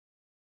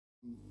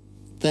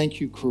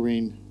Thank you,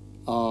 Corinne,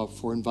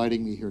 for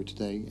inviting me here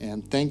today,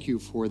 and thank you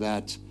for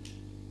that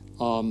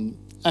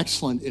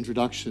excellent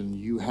introduction.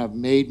 You have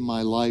made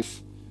my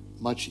life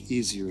much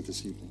easier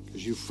this evening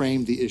because you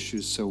framed the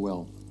issues so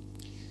well.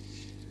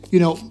 You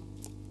know,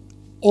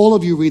 all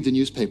of you read the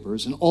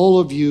newspapers, and all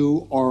of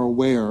you are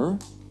aware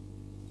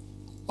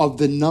of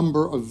the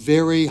number of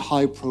very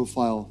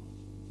high-profile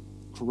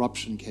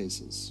corruption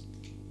cases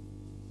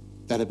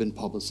that have been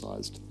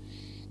publicized.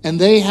 And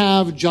they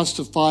have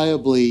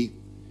justifiably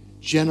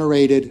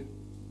generated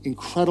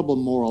incredible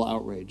moral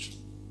outrage.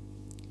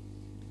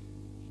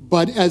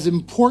 But as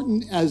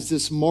important as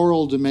this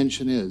moral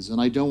dimension is,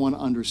 and I don't want to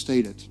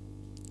understate it,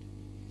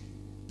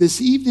 this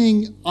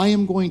evening I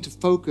am going to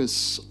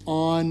focus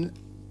on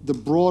the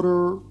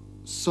broader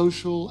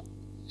social,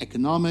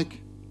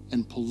 economic,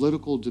 and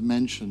political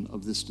dimension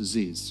of this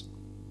disease,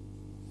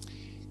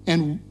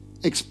 and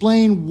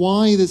explain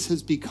why this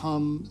has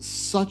become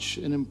such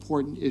an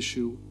important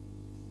issue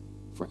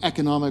for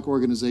economic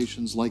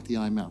organizations like the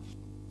IMF.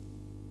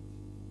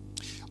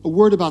 A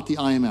word about the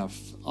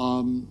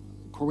IMF.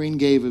 Corinne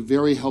gave a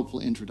very helpful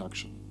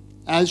introduction.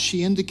 As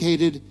she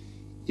indicated,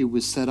 it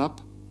was set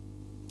up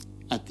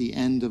at the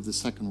end of the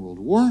Second World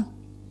War,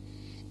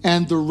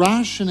 and the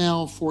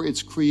rationale for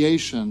its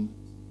creation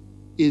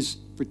is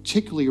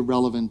particularly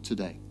relevant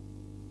today.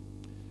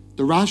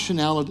 The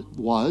rationale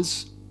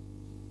was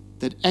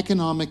that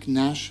economic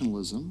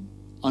nationalism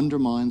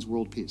undermines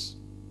world peace.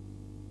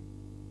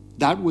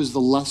 That was the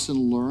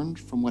lesson learned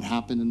from what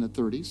happened in the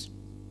 30s.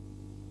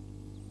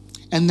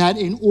 And that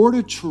in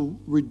order to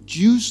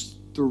reduce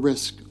the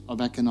risk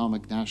of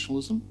economic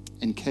nationalism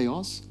and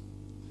chaos,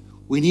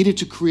 we needed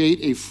to create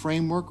a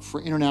framework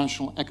for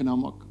international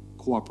economic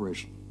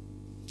cooperation.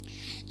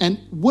 And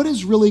what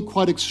is really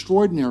quite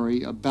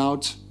extraordinary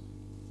about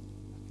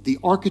the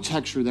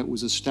architecture that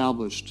was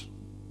established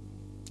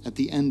at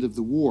the end of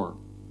the war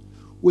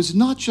was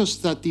not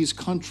just that these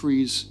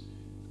countries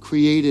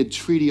created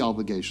treaty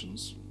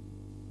obligations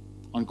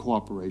on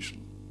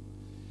cooperation,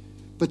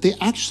 but they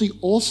actually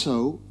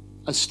also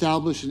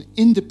established an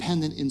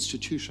independent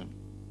institution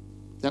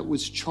that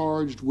was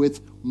charged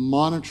with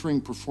monitoring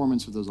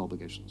performance of those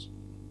obligations.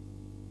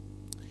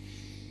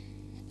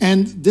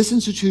 And this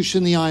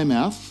institution, the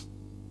IMF,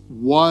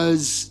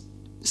 was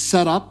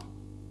set up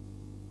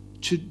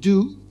to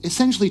do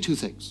essentially two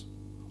things.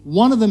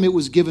 One of them, it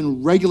was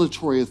given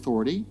regulatory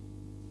authority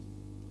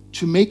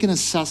to make an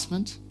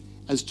assessment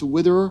as to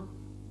whether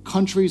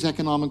countries'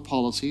 economic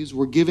policies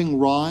were giving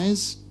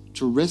rise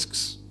to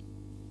risks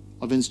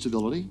of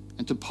instability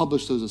and to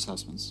publish those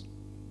assessments.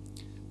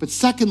 But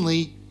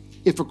secondly,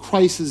 if a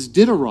crisis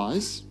did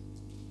arise,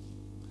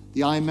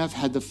 the IMF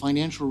had the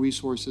financial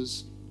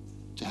resources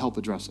to help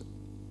address it.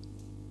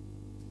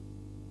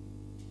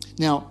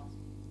 Now,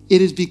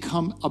 it has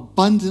become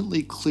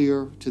abundantly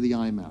clear to the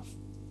IMF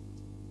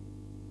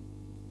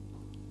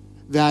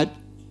that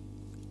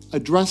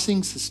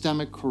addressing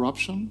systemic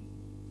corruption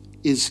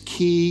is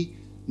key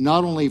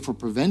not only for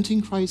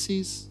preventing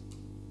crises,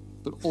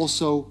 but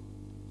also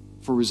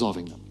for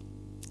resolving them.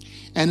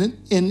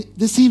 And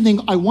this evening,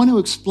 I want to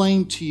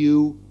explain to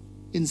you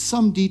in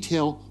some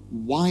detail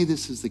why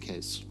this is the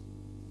case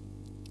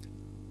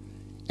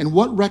and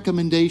what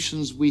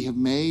recommendations we have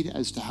made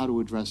as to how to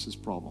address this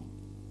problem.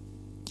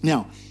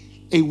 Now,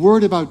 a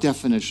word about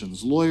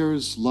definitions.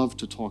 Lawyers love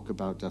to talk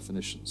about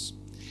definitions.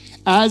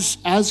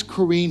 As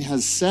Corinne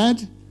has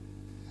said,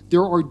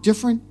 there are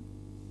different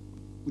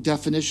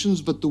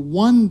definitions, but the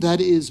one that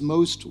is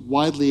most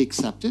widely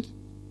accepted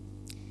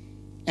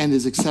and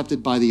is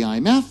accepted by the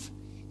IMF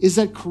is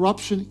that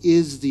corruption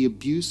is the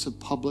abuse of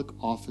public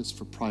office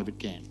for private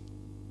gain.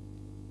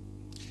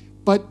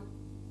 But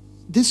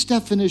this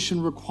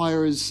definition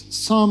requires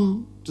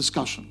some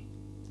discussion.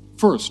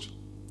 First,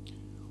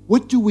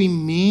 what do we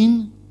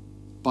mean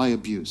by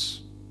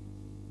abuse?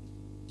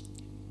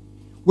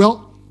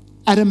 Well,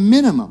 at a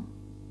minimum,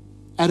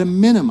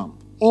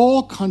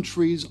 all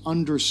countries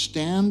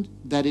understand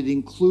that it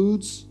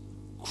includes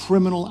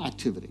criminal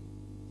activity,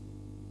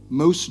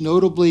 most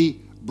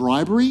notably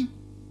bribery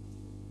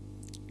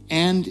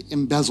and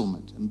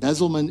embezzlement.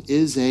 Embezzlement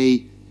is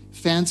a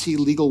fancy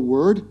legal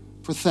word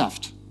for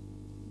theft.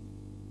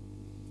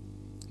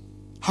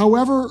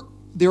 However,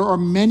 there are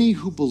many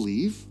who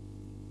believe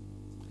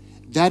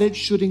that it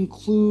should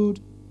include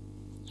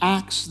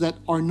acts that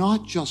are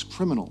not just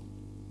criminal,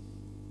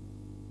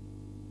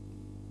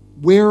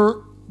 where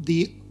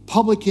the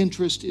public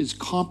interest is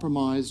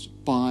compromised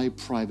by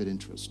private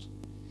interest.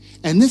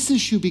 And this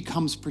issue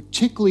becomes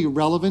particularly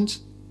relevant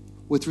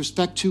with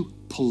respect to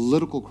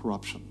political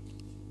corruption,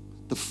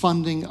 the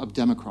funding of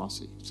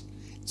democracy,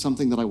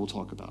 something that I will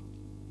talk about.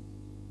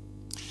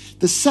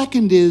 The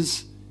second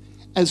is,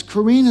 as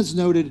Corinne has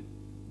noted,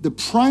 the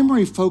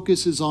primary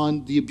focus is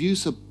on the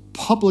abuse of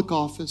public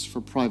office for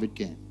private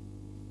gain.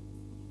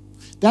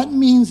 That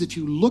means if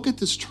you look at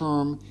this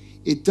term,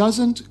 it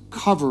doesn't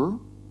cover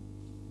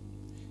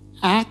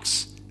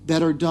acts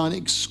that are done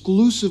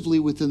exclusively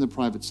within the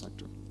private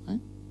sector. Right?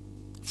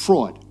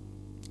 Fraud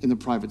in the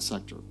private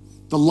sector.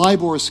 The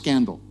LIBOR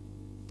scandal,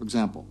 for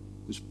example,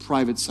 was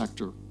private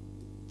sector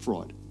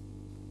fraud.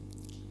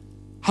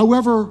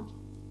 However,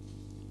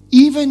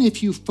 even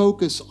if you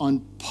focus on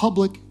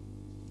public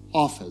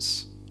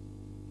office,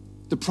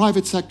 the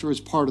private sector is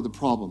part of the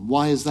problem.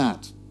 Why is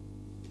that?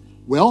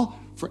 Well,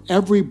 for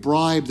every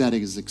bribe that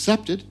is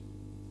accepted,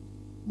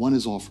 one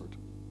is offered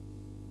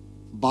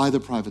by the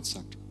private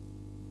sector.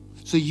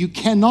 So you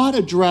cannot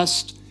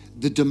address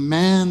the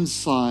demand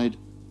side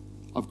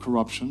of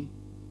corruption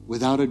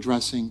without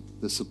addressing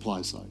the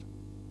supply side.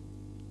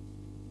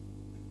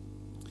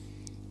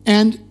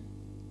 And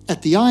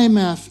at the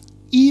IMF,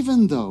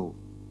 even though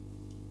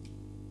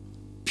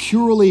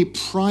purely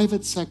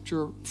private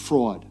sector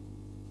fraud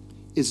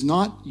is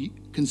not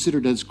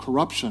considered as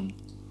corruption,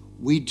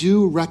 we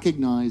do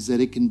recognize that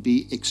it can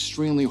be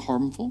extremely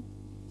harmful.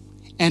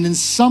 And in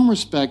some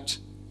respect,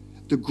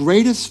 the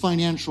greatest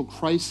financial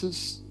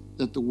crisis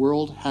that the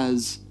world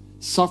has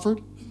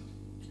suffered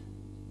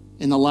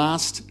in the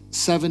last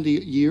 70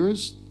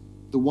 years,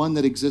 the one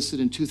that existed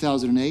in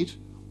 2008,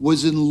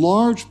 was in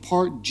large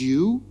part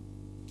due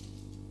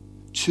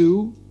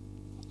to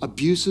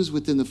abuses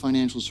within the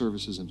financial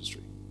services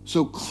industry.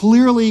 So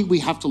clearly we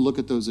have to look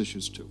at those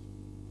issues too.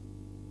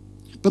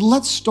 But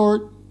let's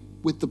start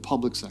with the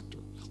public sector.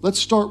 Let's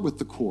start with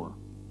the core.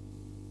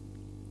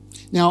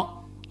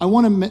 Now, I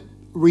want to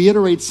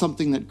reiterate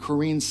something that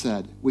Corinne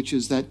said, which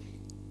is that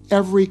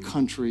every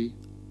country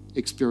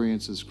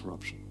experiences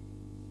corruption.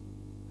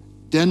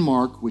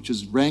 Denmark, which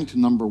is ranked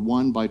number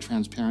 1 by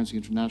Transparency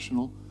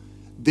International,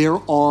 there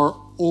are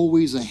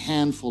always a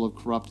handful of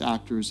corrupt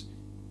actors,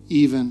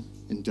 even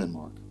in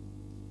Denmark.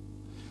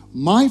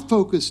 My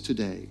focus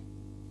today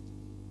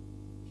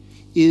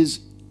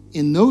is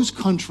in those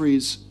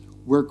countries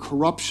where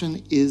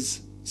corruption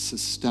is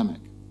systemic,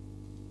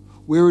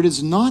 where it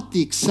is not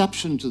the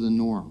exception to the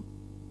norm,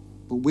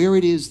 but where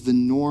it is the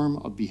norm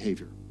of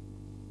behavior,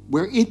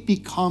 where it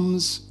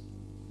becomes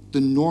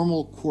the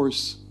normal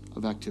course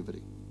of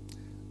activity.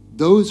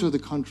 Those are the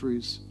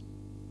countries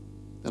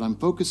that I'm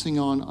focusing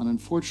on, and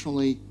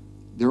unfortunately,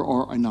 there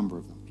are a number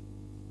of them.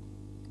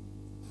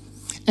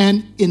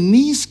 And in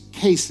these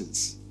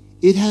cases,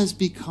 it has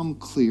become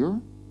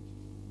clear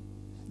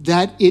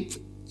that it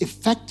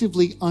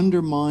effectively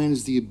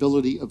undermines the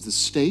ability of the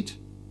state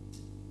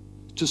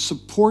to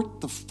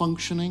support the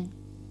functioning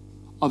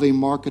of a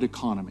market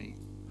economy,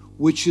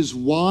 which is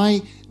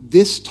why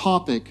this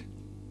topic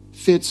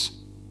fits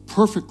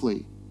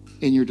perfectly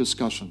in your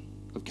discussion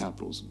of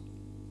capitalism.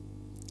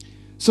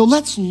 So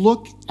let's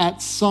look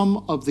at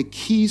some of the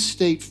key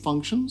state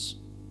functions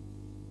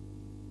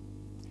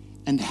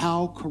and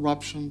how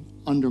corruption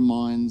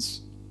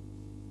undermines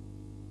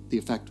the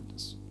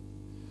effectiveness.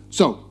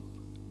 So,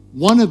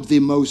 one of the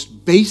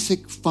most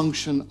basic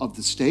function of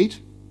the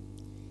state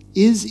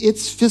is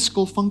its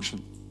fiscal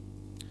function,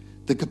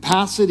 the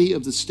capacity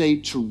of the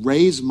state to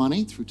raise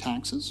money through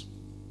taxes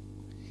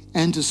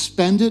and to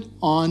spend it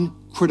on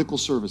critical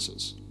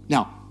services.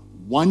 Now,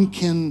 one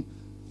can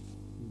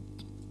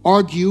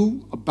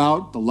argue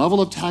about the level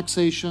of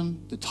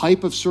taxation, the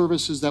type of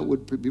services that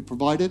would be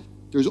provided.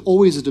 There's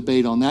always a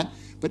debate on that,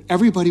 but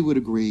everybody would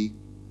agree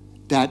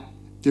that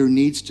there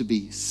needs to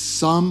be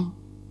some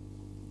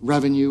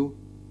revenue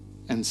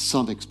and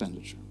some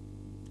expenditure.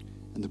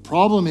 And the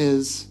problem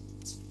is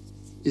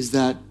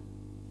that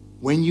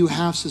when you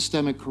have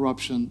systemic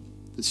corruption,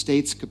 the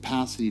state's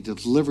capacity to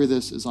deliver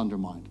this is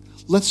undermined.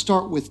 Let's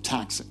start with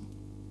taxing.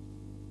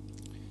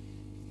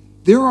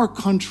 There are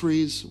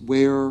countries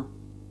where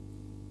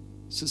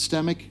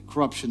systemic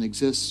corruption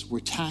exists,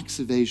 where tax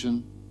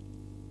evasion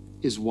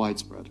is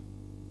widespread,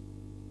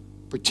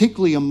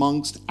 particularly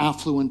amongst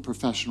affluent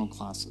professional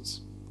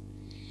classes,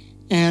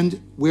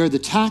 and where the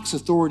tax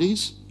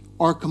authorities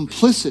are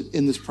complicit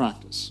in this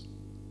practice.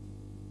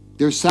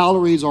 Their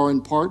salaries are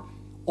in part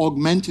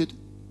augmented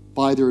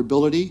by their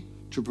ability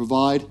to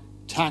provide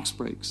tax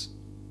breaks.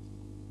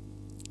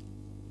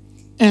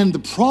 And the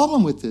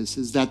problem with this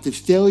is that the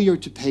failure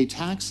to pay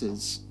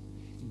taxes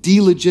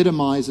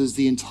delegitimizes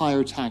the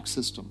entire tax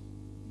system.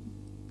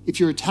 If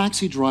you're a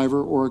taxi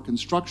driver or a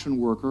construction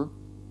worker,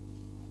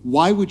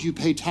 why would you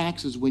pay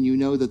taxes when you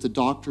know that the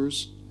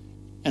doctors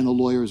and the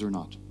lawyers are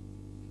not?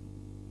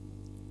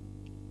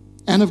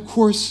 And of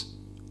course,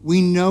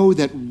 we know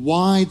that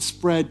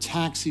widespread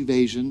tax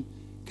evasion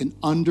can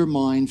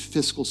undermine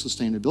fiscal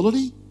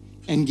sustainability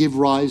and give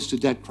rise to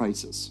debt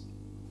crisis.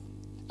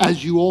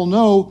 As you all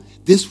know,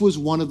 this was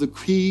one of the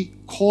key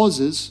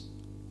causes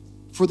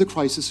for the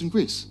crisis in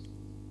Greece.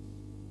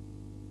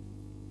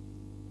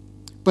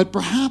 But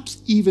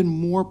perhaps even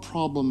more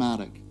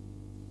problematic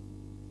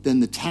than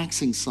the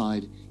taxing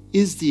side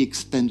is the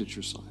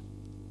expenditure side.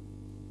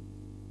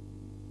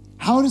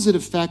 How does it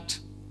affect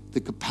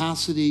the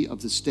capacity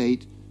of the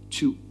state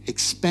to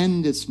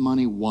expend its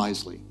money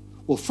wisely?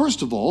 Well,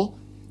 first of all,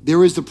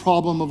 there is the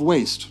problem of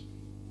waste,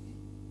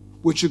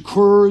 which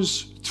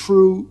occurs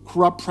through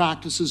corrupt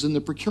practices in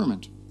the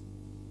procurement.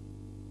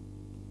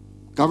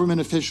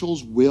 Government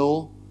officials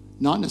will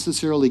not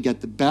necessarily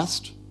get the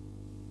best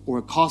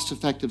or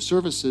cost-effective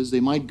services. They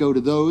might go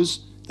to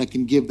those that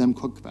can give them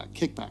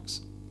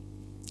kickbacks.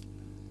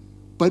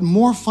 But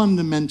more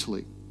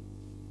fundamentally,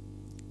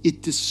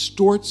 it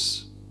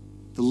distorts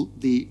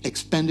the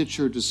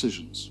expenditure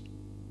decisions.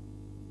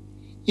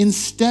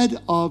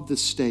 Instead of the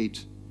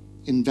state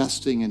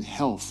investing in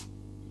health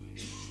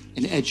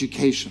and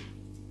education,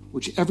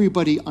 which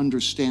everybody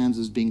understands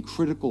as being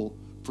critical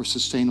for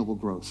sustainable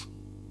growth,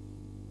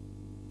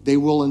 they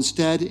will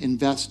instead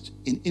invest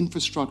in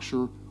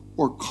infrastructure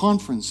or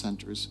conference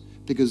centers,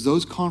 because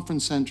those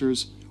conference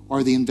centers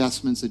are the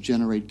investments that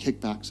generate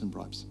kickbacks and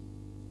bribes.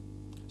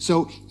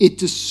 So it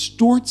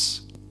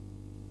distorts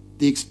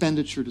the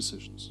expenditure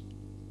decisions.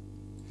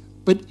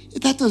 But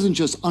that doesn't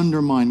just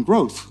undermine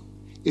growth.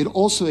 It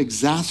also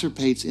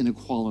exacerbates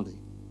inequality,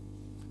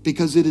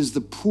 because it is the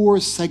poor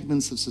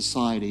segments of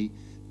society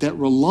that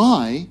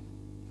rely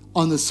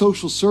on the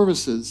social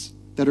services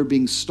that are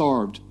being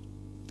starved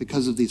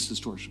because of these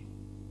distortions.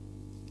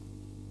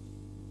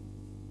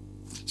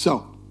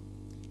 So,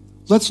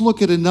 let's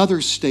look at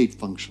another state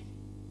function,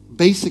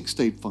 basic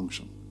state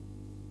function.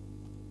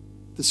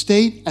 The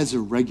state as a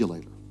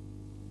regulator.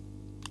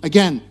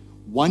 Again,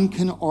 one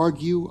can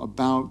argue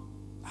about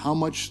how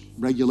much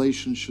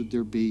regulation should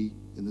there be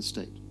in the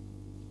state.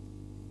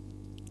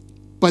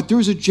 But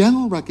there's a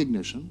general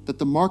recognition that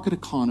the market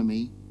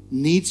economy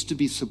needs to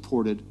be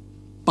supported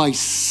by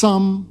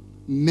some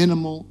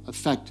minimal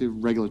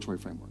effective regulatory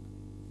framework.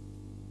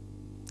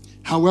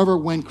 However,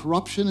 when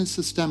corruption is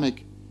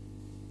systemic,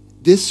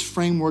 this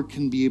framework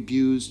can be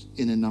abused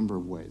in a number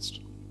of ways.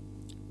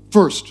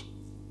 First,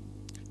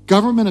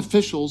 government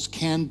officials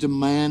can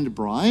demand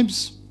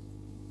bribes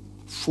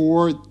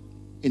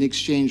in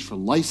exchange for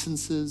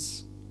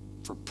licenses,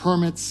 for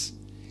permits,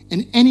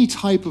 and any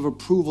type of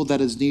approval that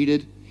is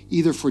needed,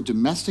 either for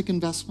domestic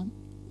investment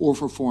or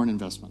for foreign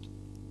investment.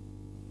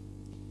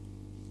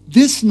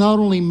 This not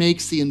only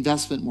makes the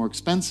investment more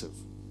expensive,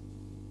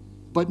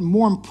 but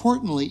more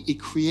importantly,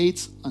 it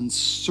creates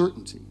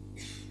uncertainty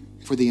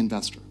for the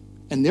investor,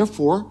 and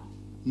therefore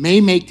may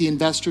make the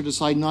investor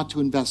decide not to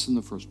invest in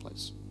the first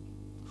place.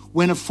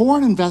 When a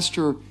foreign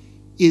investor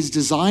is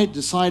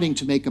deciding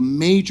to make a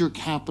major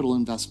capital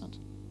investment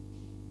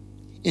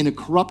in a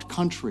corrupt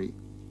country,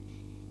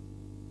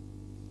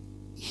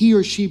 he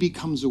or she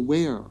becomes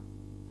aware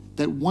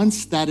that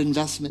once that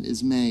investment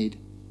is made,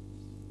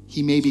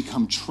 he may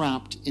become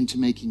trapped into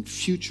making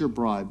future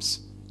bribes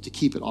to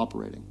keep it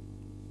operating.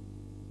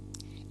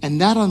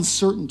 And that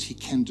uncertainty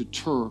can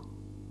deter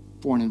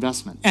foreign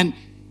investment. And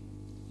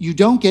you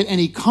don't get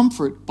any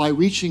comfort by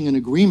reaching an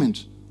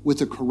agreement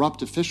with a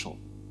corrupt official,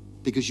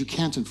 because you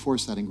can't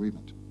enforce that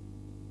agreement.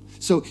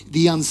 So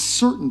the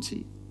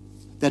uncertainty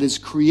that is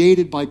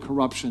created by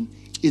corruption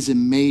is a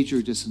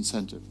major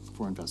disincentive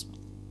for investment.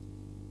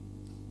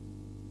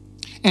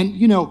 And,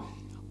 you know,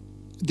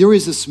 there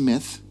is this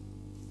myth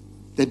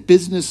that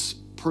business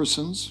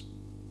persons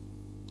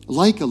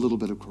like a little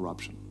bit of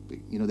corruption.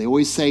 You know, they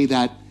always say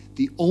that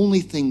the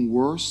only thing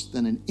worse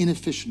than an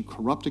inefficient,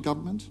 corrupt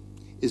government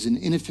is an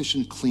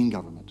inefficient, clean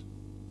government.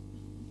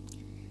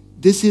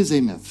 This is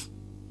a myth.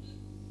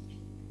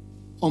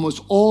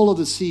 Almost all of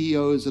the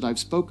CEOs that I've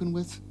spoken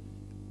with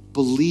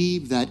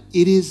believe that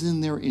it is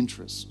in their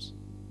interest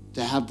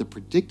to have the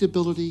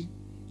predictability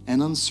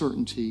and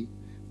uncertainty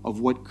of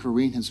what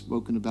Corinne has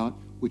spoken about,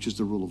 which is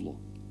the rule of law.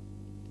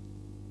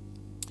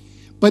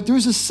 But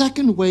there's a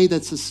second way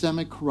that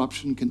systemic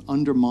corruption can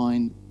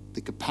undermine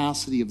the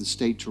capacity of the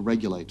state to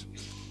regulate.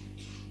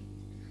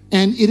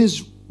 And it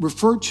is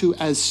referred to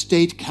as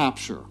state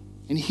capture.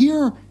 And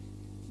here,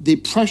 the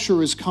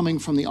pressure is coming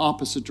from the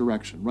opposite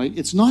direction, right?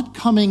 It's not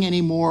coming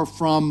anymore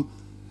from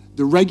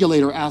the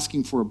regulator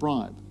asking for a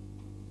bribe.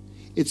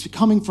 It's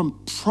coming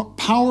from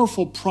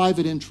powerful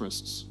private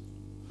interests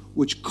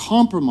which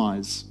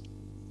compromise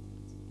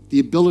the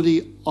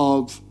ability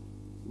of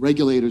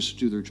regulators to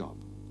do their job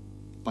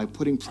by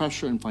putting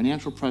pressure and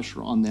financial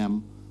pressure on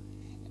them.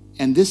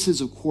 And this is,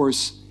 of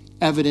course,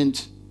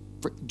 evident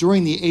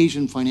during the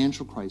Asian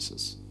financial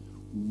crisis.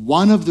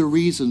 One of the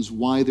reasons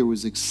why there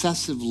was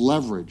excessive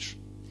leverage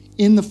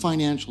in the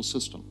financial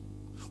system,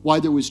 why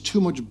there was too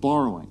much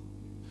borrowing,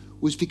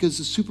 was because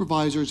the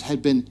supervisors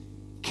had been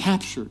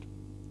captured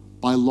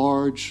by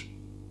large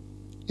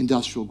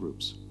industrial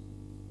groups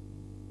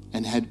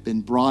and had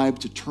been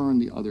bribed to turn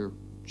the other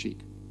cheek.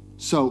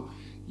 So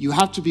you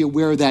have to be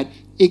aware that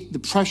the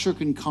pressure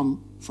can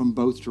come from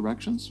both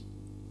directions,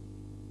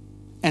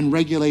 and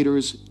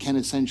regulators can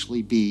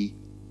essentially be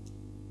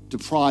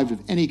deprived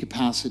of any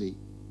capacity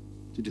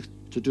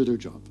to do their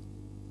job.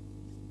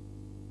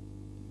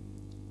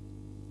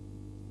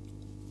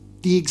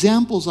 The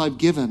examples I've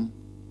given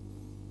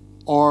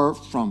are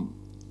from,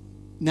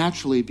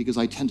 naturally, because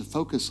I tend to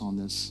focus on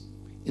this,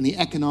 in the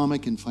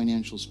economic and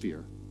financial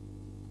sphere.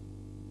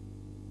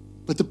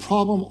 But the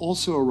problem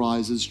also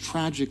arises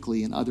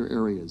tragically in other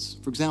areas.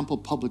 For example,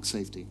 public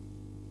safety.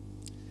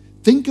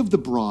 Think of the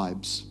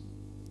bribes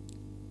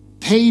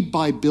paid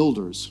by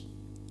builders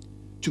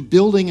to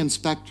building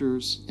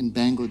inspectors in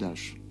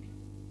Bangladesh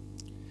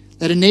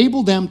that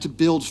enable them to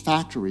build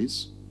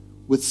factories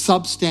with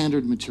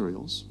substandard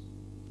materials.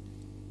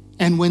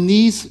 And when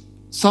these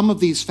Some of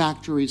these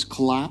factories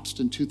collapsed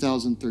in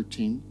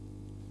 2013,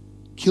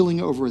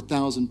 killing over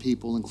 1,000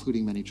 people,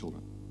 including many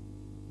children.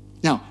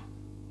 Now,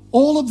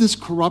 all of this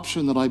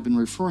corruption that I've been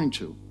referring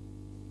to,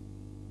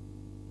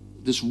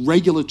 this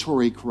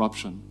regulatory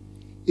corruption,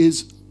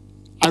 is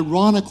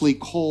ironically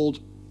called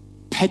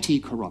petty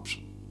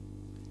corruption,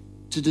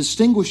 to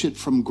distinguish it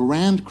from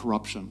grand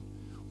corruption,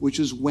 which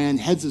is when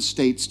heads of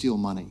state steal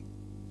money.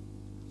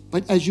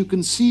 But as you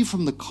can see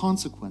from the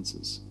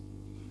consequences,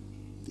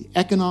 the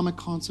economic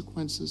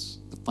consequences,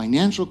 the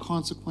financial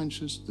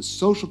consequences, the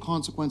social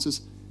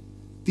consequences,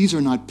 these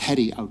are not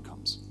petty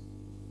outcomes.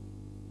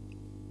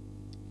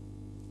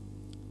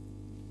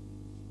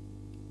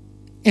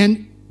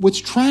 And what's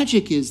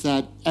tragic is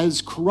that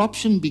as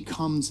corruption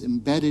becomes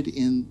embedded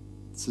in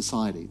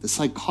society, the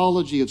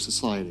psychology of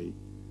society,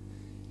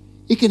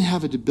 it can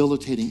have a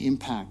debilitating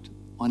impact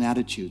on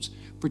attitudes,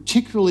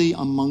 particularly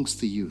amongst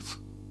the youth.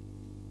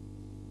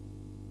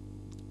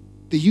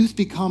 The youth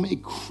become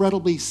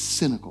incredibly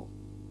cynical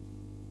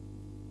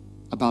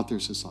about their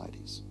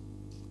societies.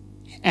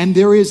 And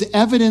there is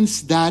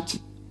evidence that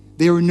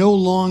they are no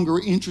longer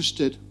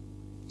interested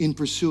in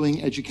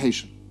pursuing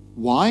education.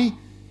 Why?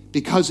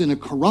 Because in a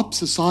corrupt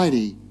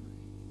society,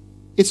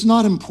 it's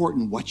not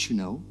important what you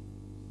know.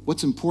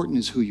 What's important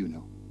is who you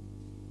know.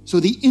 So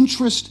the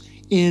interest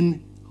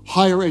in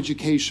higher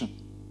education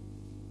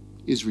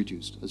is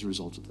reduced as a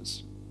result of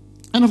this.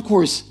 And of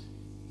course,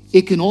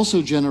 it can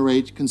also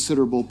generate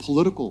considerable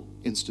political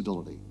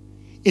instability.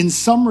 In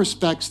some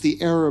respects,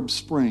 the Arab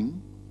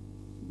Spring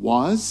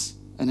was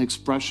an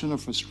expression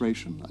of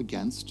frustration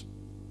against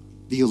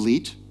the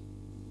elite,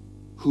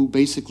 who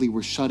basically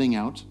were shutting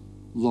out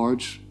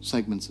large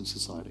segments of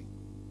society.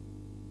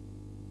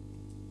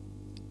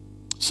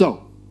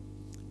 So,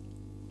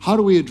 how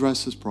do we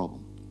address this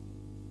problem?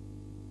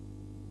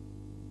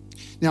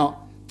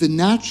 Now, the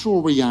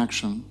natural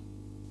reaction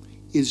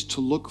is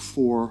to look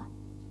for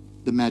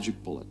the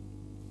magic bullet.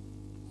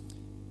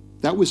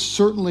 That was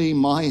certainly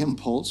my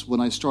impulse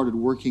when I started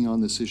working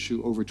on this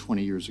issue over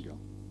 20 years ago.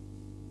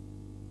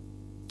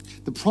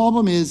 The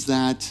problem is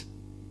that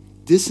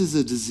this is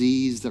a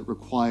disease that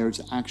requires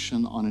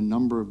action on a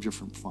number of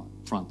different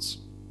fronts.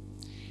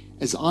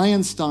 As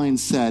Einstein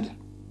said,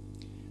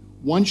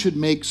 one should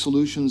make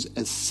solutions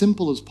as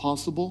simple as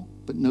possible,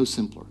 but no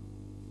simpler.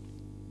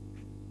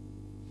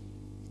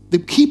 The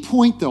key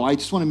point, though, I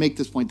just want to make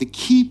this point, the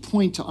key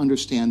point to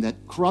understand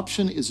that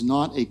corruption is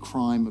not a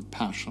crime of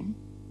passion.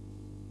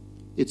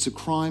 It's a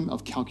crime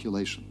of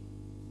calculation.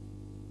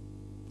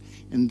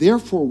 And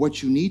therefore,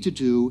 what you need to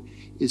do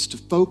is to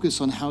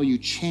focus on how you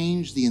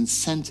change the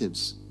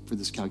incentives for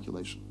this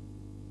calculation.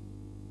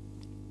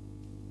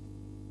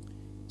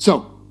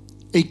 So,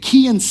 a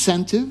key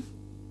incentive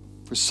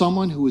for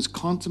someone who is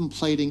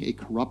contemplating a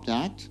corrupt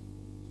act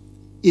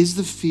is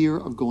the fear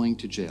of going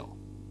to jail.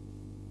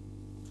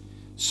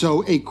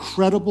 So a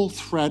credible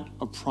threat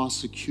of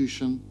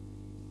prosecution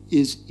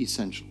is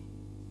essential.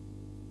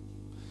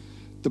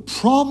 The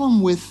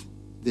problem with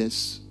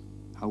this,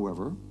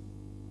 however,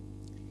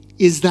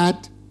 is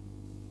that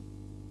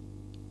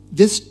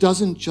this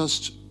doesn't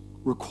just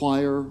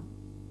require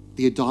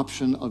the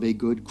adoption of a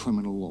good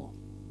criminal law.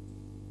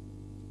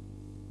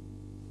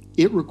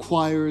 It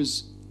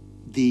requires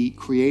the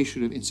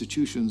creation of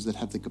institutions that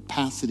have the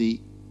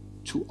capacity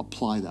to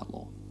apply that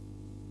law.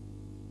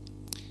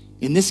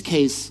 In this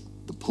case,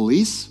 the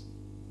police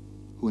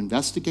who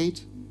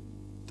investigate,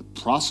 the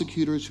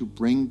prosecutors who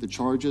bring the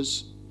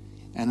charges,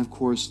 and of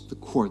course, the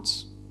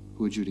courts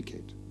who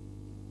adjudicate.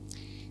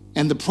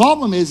 And the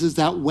problem is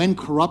that when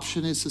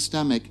corruption is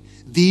systemic,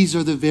 these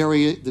are the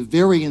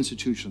very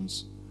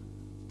institutions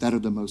that are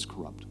the most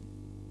corrupt.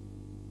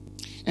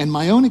 And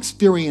my own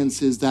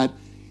experience is that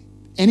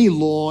any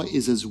law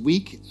is as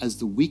weak as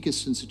the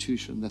weakest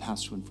institution that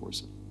has to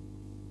enforce it.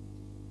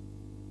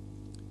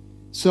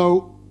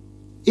 So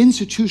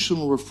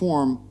institutional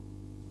reform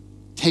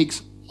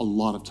takes a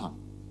lot of time.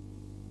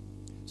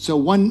 So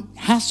one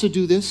has to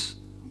do this,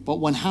 but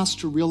one has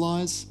to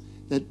realize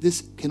that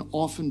this can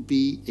often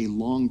be a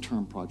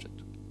long-term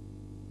project.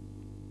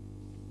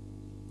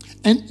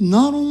 And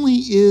not only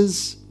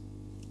is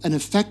an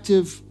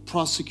effective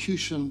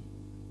prosecution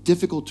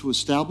difficult to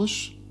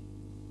establish,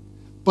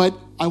 but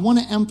I want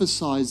to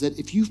emphasize that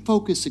if you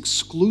focus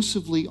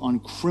exclusively on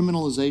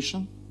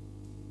criminalization,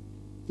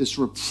 this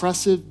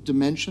repressive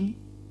dimension,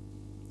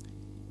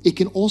 it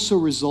can also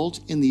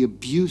result in the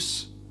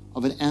abuse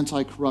of an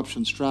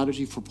anti-corruption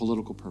strategy for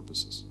political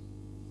purposes.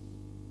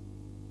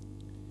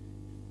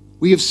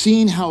 We have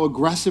seen how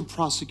aggressive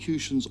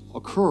prosecutions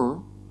occur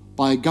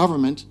by a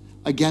government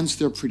against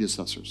their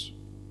predecessors.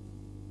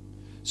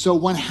 So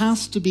one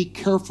has to be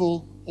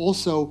careful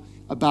also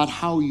about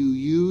how you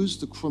use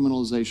the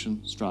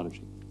criminalization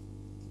strategy.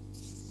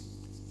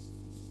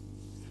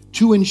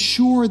 To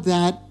ensure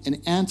that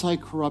an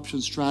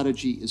anti-corruption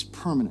strategy is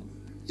permanent,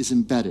 is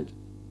embedded,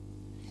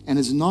 and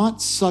is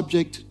not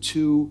subject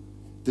to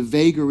the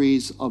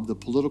vagaries of the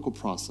political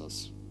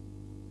process,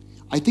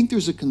 I think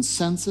there's a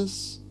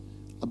consensus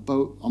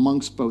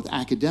amongst both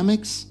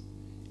academics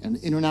and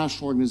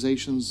international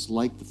organizations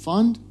like the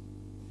Fund,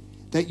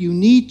 that you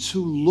need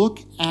to look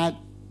at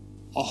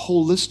a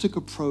holistic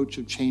approach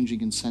of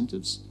changing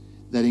incentives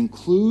that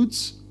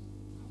includes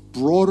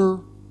broader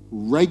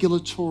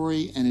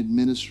regulatory and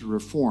administrative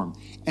reform.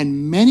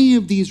 And many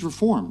of these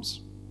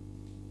reforms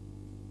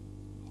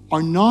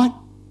are not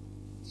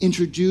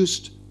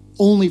introduced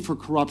only for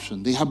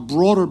corruption. They have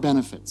broader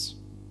benefits,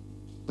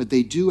 but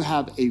they do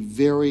have a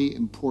very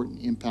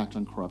important impact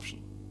on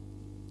corruption.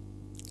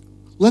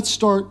 Let's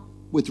start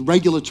with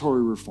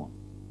regulatory reform.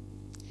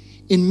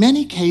 In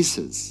many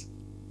cases,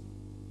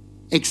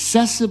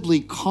 excessively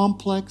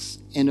complex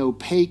and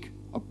opaque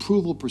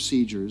approval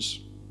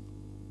procedures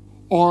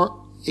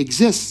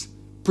exist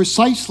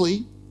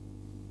precisely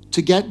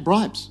to get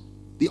bribes.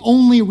 The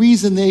only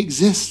reason they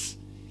exist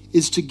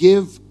is to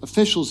give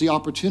officials the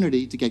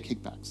opportunity to get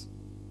kickbacks.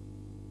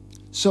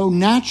 So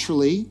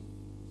naturally,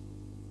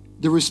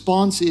 the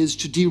response is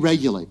to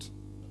deregulate.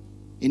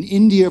 In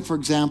India, for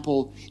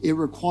example, it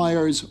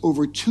requires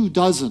over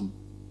 24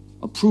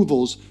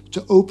 approvals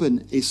to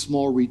open a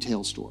small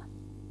retail store.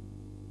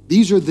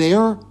 These are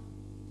there,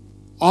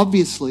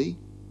 obviously,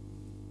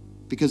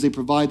 because they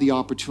provide the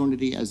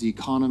opportunity, as the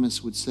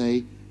economists would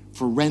say,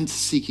 for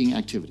rent-seeking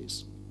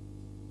activities.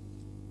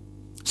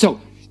 So,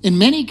 in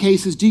many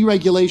cases,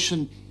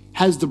 deregulation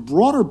has the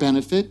broader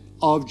benefit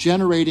of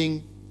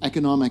generating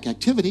economic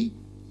activity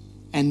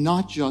and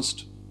not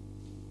just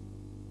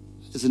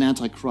as an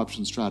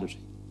anti-corruption strategy.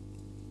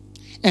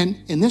 And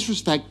in this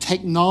respect,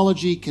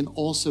 technology can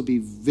also be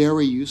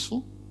very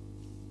useful.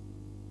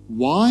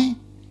 Why?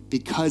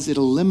 Because it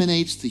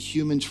eliminates the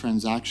human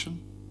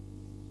transaction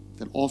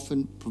that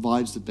often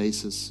provides the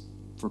basis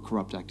for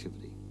corrupt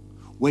activity.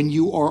 When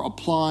you are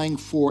applying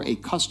for a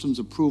customs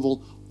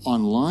approval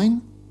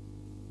online,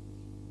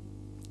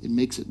 it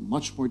makes it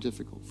much more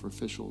difficult for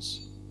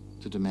officials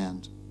to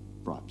demand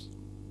bribes.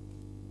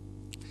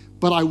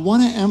 But I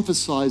want to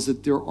emphasize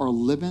that there are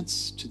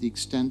limits to the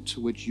extent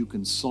to which you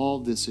can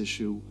solve this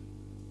issue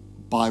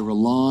by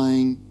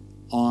relying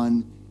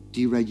on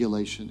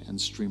deregulation and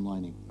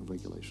streamlining of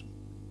regulation.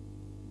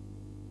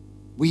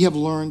 We have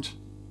learned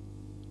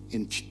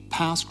in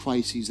past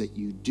crises that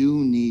you do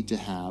need to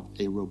have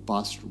a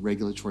robust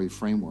regulatory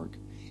framework,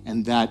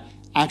 and that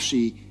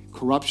actually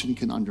corruption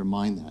can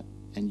undermine that.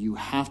 And you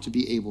have to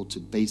be able to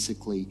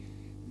basically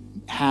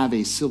have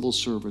a civil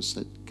service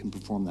that can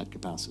perform that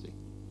capacity.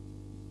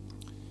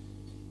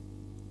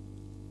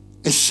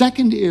 A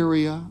second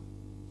area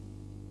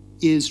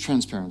is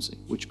transparency,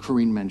 which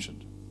Corinne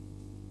mentioned.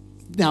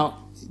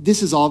 Now,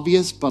 this is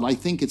obvious, but I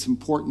think it's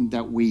important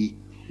that we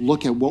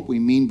look at what we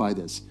mean by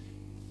this.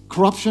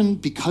 Corruption,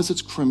 because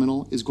it's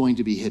criminal, is going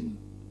to be hidden,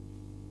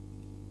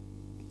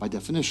 by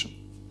definition.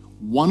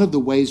 One of the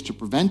ways to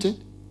prevent it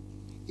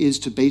is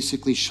to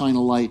basically shine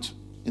a light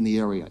in the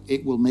area.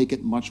 It will make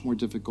it much more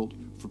difficult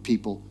for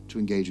people to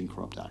engage in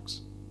corrupt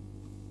acts.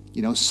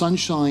 You know,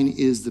 sunshine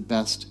is the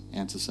best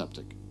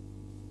antiseptic.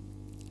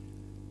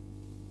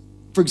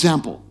 For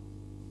example,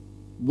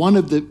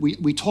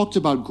 we talked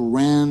about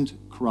grand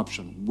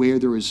corruption, where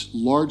there is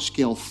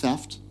large-scale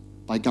theft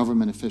by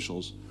government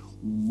officials.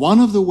 One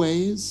of the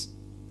ways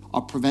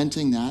of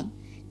preventing that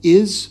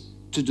is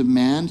to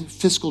demand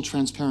fiscal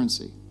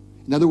transparency.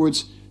 In other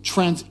words,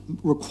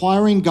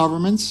 requiring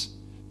governments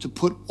to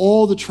put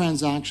all the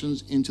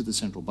transactions into the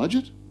central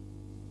budget,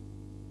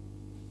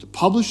 to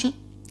publish it,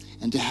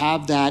 and to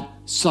have that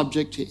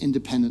subject to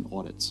independent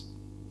audits.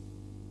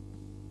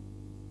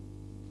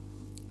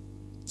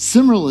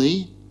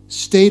 Similarly,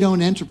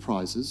 state-owned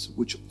enterprises,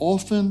 which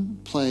often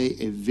play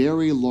a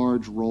very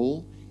large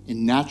role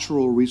in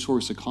natural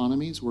resource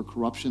economies where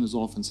corruption is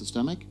often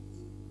systemic,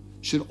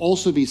 should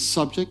also be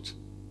subject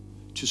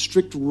to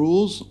strict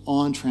rules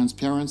on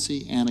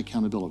transparency and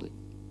accountability.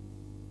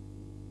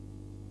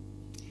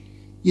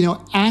 You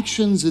know,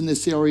 actions in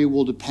this area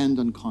will depend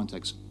on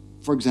context.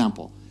 For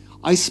example,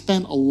 I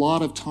spent a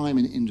lot of time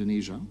in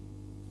Indonesia,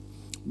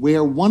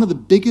 where one of the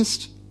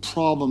biggest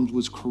problems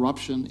was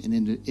corruption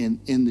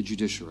in the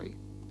judiciary.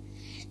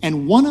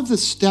 And one of the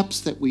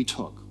steps that we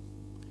took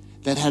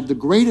that had the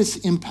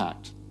greatest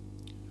impact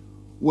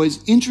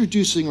was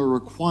introducing a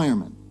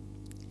requirement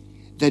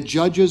that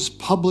judges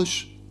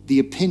publish the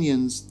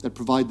opinions that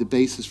provide the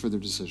basis for their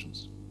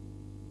decisions.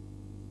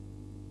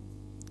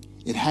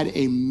 It had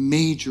a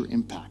major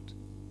impact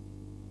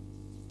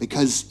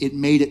because it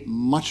made it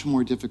much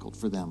more difficult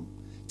for them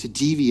to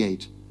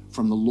deviate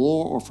from the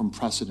law or from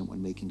precedent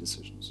when making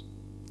decisions.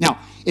 Now,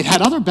 it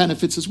had other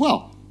benefits as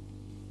well,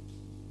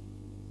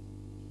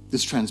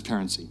 this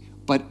transparency,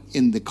 but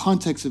in the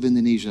context of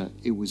Indonesia,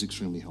 it was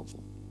extremely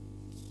helpful.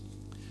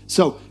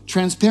 So,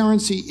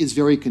 transparency is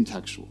very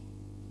contextual.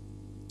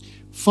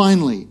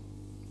 Finally,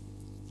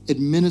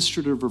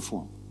 administrative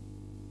reform.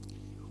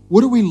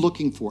 What are we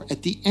looking for?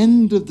 At the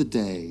end of the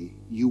day,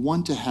 you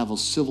want to have a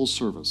civil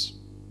service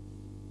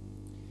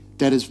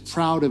that is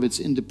proud of its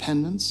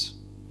independence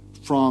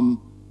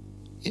from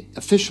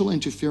official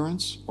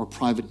interference or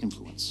private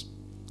influence.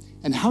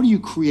 And how do you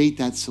create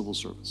that civil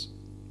service?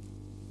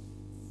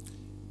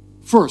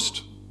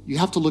 First, you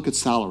have to look at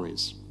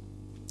salaries.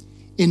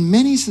 In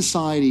many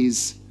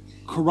societies,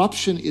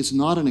 corruption is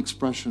not an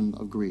expression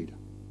of greed.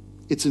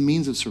 It's a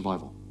means of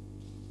survival.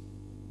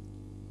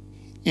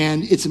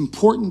 And it's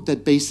important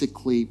that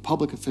basically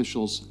public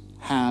officials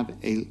have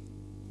a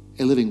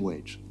living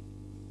wage.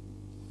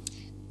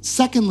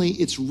 Secondly,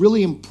 it's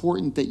really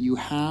important that you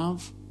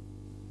have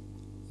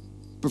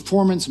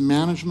performance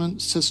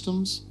management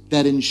systems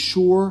that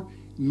ensure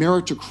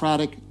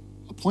meritocratic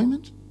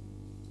appointment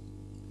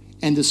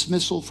and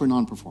dismissal for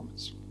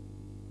non-performance.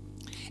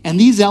 And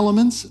these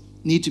elements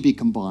need to be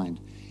combined.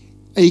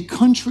 A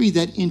country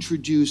that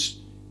introduced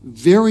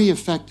very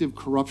effective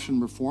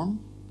corruption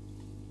reform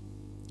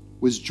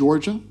was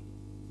Georgia.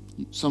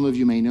 Some of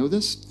you may know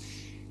this.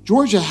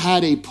 Georgia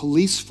had a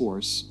police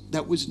force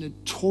that was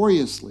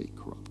notoriously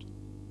corrupt.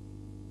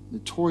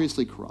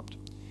 Notoriously corrupt.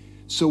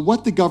 So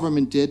what the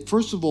government did,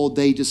 first of all,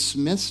 they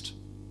dismissed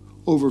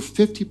over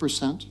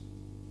 50%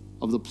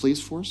 of the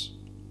police force,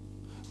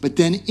 but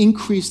then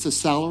increased the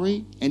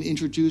salary and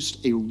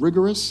introduced a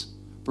rigorous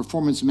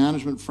performance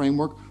management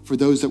framework for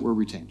those that were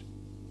retained.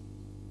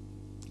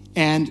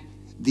 And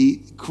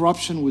the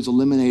corruption was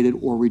eliminated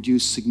or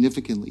reduced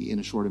significantly in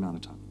a short amount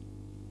of time.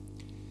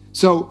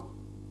 So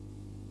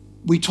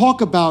we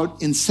talk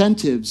about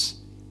incentives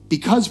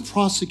because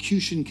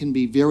prosecution can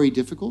be very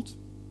difficult.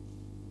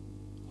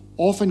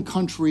 Often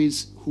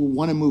countries who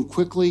want to move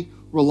quickly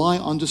rely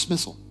on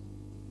dismissal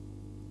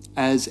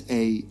as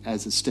a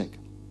stick.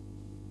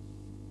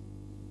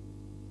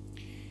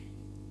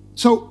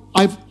 So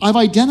I've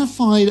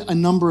identified a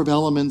number of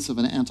elements of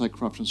an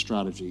anti-corruption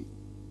strategy.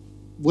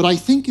 What I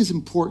think is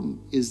important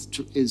is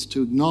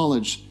to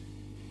acknowledge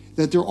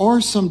that there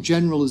are some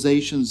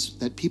generalizations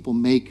that people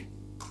make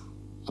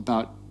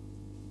about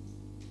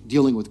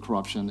dealing with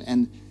corruption,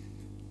 and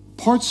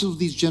parts of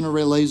these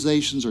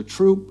generalizations are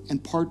true,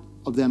 and part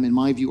of them, in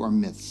my view, are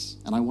myths,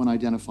 and I want to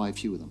identify a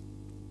few of them.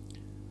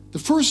 The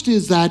first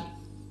is that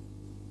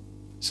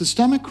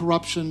systemic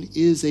corruption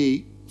is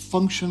a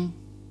function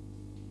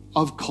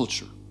of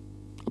culture,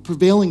 a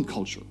prevailing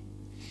culture,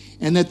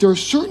 and that there are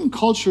certain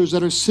cultures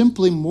that are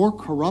simply more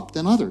corrupt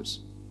than others,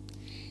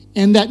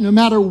 and that no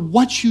matter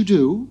what you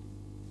do,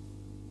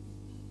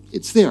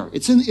 it's there.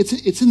 It's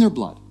in their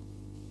blood.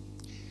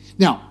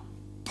 Now,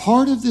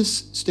 part of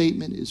this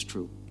statement is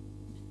true.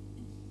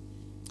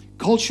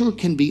 Culture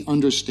can be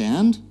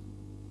understood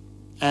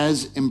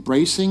as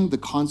embracing the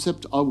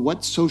concept of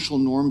what social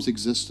norms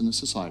exist in a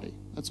society.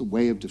 That's a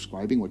way of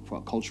describing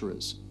what culture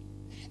is.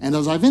 And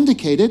as I've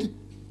indicated,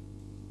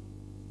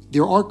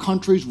 there are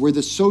countries where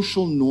the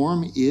social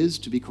norm is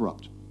to be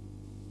corrupt.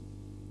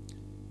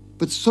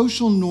 But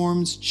social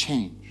norms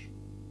change.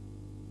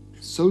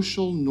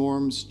 Social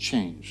norms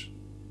change.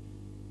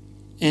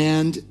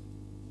 And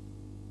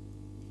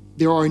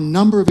there are a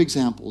number of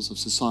examples of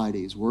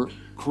societies where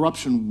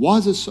corruption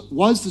was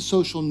the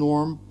social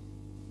norm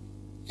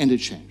and it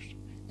changed.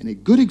 And a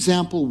good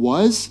example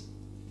was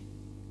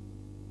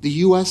the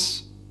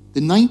U.S. The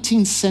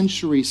 19th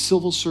century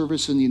civil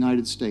service in the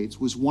United States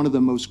was one of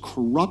the most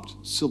corrupt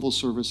civil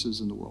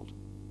services in the world.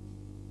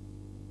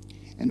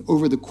 And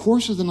over the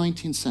course of the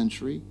 19th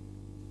century,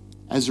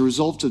 as a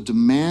result of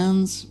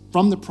demands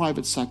from the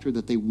private sector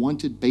that they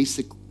wanted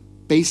basic,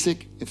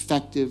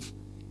 effective,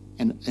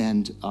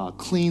 and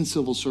clean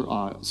civil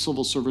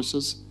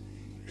services,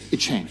 it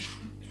changed.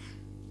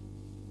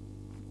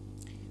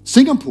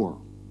 Singapore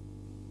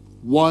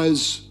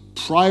was,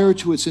 prior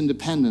to its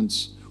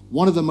independence,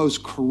 one of the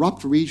most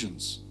corrupt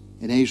regions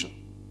in Asia.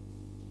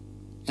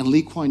 And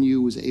Lee Kuan Yew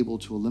was able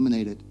to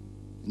eliminate it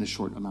in a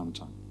short amount of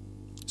time.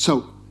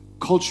 So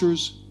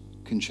cultures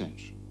can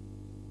change.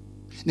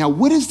 Now,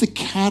 what is the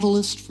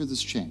catalyst for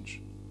this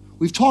change?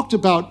 We've talked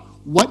about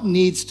what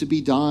needs to be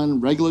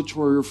done,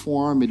 regulatory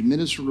reform,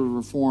 administrative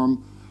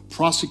reform,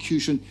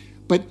 prosecution,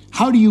 but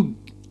how do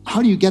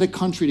you get a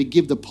country to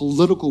give the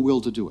political will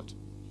to do it?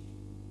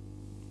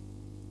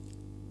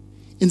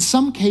 In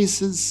some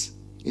cases,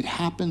 it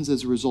happens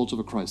as a result of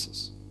a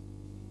crisis,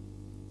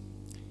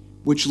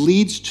 which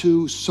leads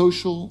to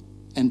social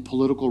and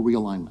political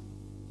realignment.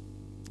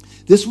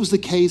 This was the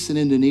case in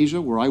Indonesia,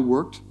 where I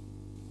worked,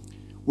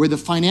 where the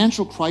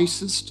financial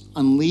crisis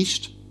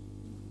unleashed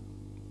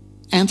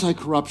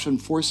anti-corruption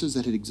forces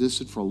that had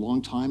existed for a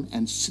long time,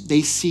 and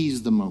they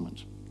seized the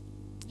moment.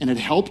 And it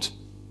helped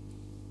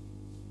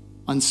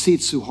unseat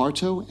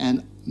Suharto,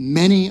 and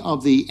many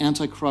of the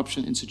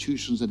anti-corruption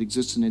institutions that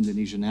exist in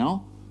Indonesia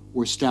now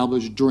were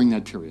established during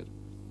that period.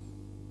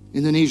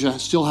 Indonesia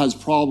still has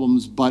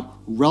problems, but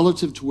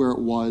relative to where it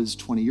was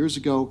 20 years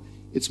ago,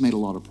 it's made a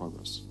lot of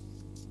progress.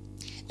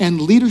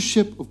 And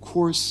leadership, of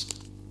course,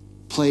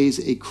 plays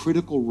a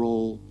critical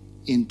role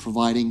in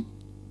providing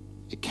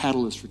a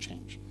catalyst for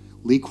change.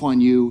 Lee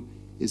Kuan Yew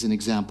is an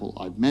example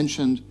I've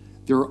mentioned.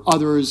 There are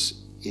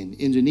others in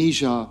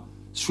Indonesia.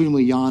 Sri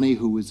Mulyani,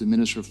 who was the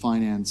Minister of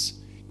Finance,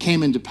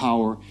 came into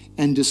power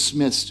and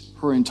dismissed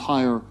her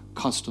entire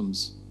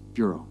customs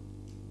bureau.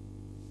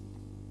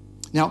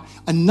 Now,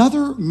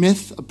 another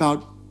myth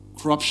about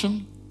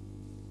corruption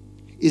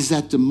is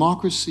that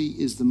democracy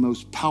is the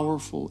most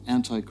powerful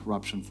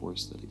anti-corruption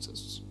force that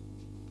exists.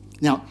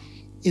 Now,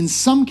 in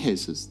some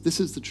cases, this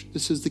is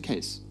the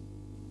case.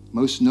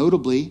 Most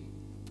notably,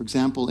 for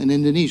example, in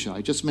Indonesia.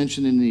 I just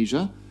mentioned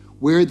Indonesia,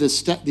 where the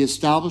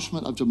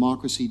establishment of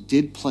democracy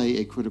did play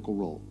a critical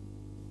role.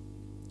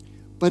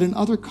 But in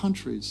other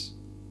countries,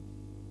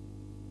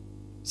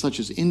 such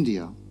as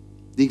India,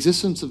 the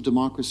existence of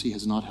democracy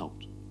has not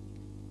helped.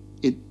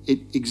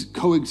 It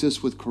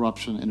coexists with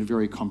corruption in a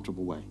very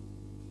comfortable way.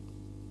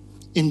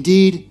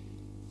 Indeed,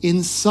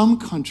 in some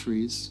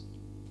countries,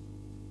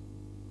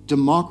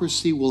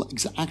 democracy will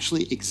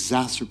actually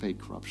exacerbate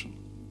corruption.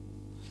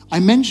 I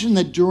mentioned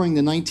that during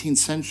the 19th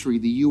century,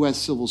 the U.S.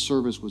 civil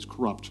service was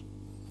corrupt.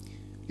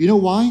 You know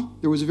why?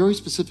 There was a very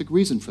specific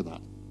reason for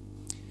that.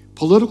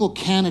 Political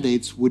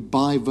candidates would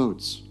buy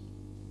votes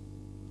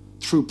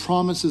through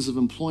promises of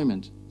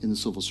employment in the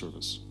civil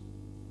service.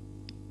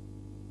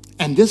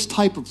 And this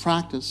type of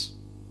practice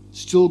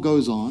still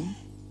goes on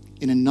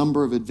in a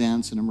number of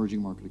advanced and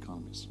emerging market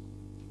economies.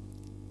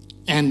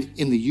 And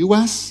in the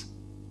U.S.,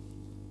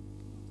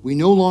 we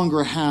no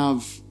longer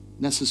have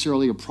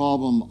necessarily a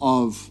problem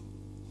of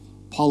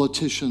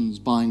politicians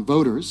buying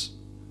voters.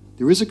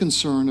 There is a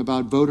concern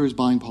about voters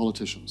buying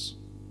politicians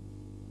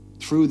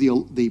through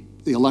the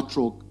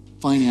electoral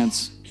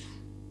finance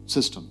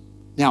system.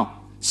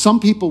 Now, some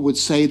people would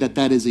say that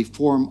that is a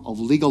form of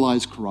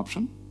legalized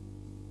corruption,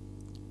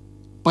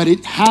 but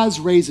it has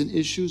raised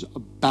issues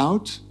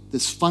about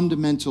this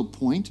fundamental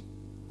point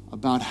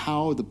about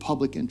how the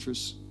public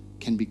interest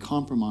can be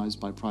compromised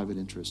by private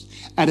interest.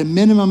 At a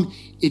minimum,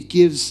 it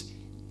gives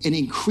an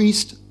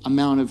increased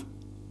amount of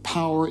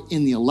power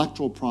in the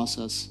electoral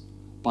process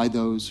by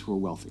those who are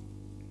wealthy.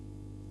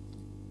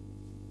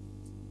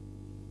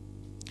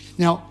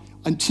 Now,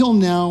 until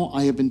now,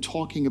 I have been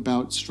talking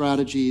about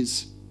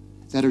strategies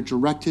that are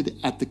directed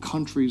at the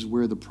countries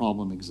where the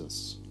problem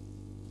exists.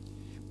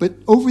 But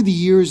over the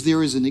years,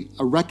 there is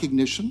a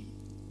recognition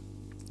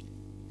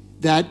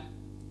that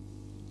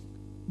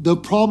the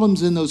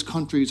problems in those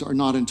countries are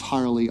not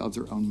entirely of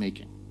their own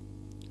making.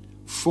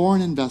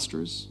 Foreign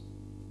investors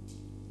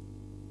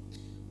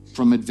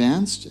from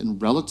advanced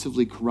and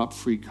relatively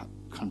corrupt-free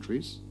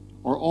countries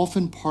are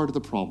often part of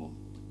the problem.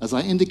 As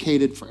I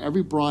indicated, for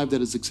every bribe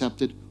that is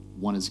accepted,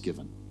 one is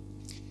given.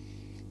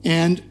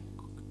 And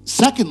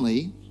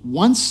secondly,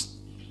 once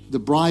the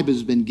bribe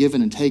has been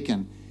given and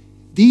taken,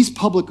 these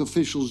public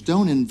officials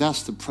don't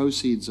invest the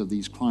proceeds of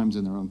these crimes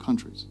in their own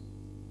countries.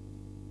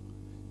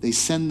 They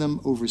send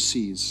them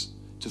overseas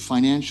to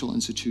financial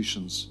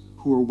institutions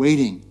who are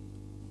waiting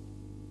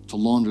to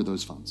launder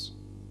those funds.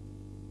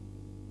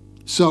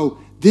 So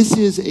this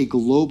is a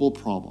global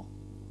problem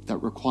that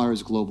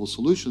requires global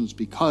solutions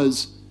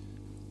because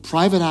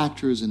private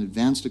actors in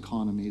advanced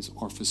economies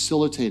are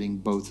facilitating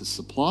both the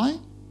supply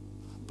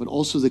but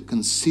also the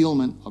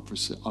concealment of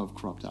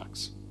corrupt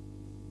acts.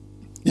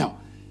 Now,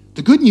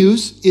 the good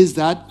news is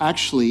that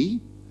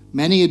actually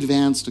many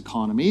advanced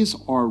economies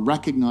are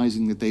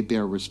recognizing that they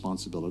bear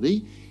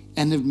responsibility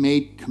and have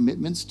made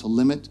commitments to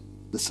limit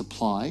the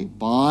supply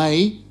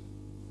by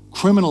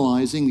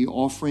criminalizing the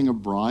offering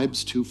of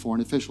bribes to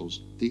foreign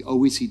officials. The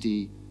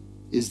OECD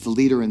is the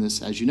leader in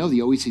this. As you know, the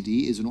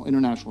OECD is an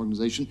international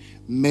organization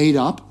made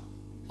up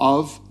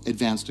of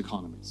advanced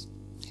economies.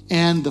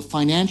 And the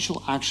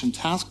Financial Action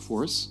Task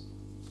Force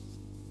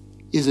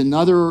is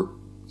another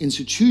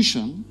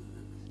institution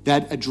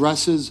that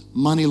addresses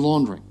money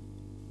laundering.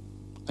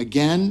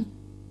 Again,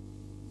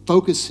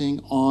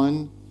 focusing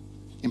on,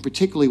 in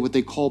particularly, what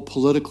they call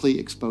politically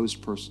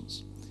exposed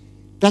persons.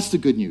 That's the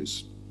good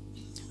news.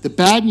 The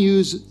bad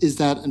news is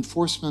that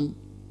enforcement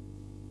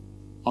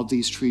of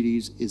these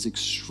treaties is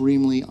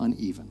extremely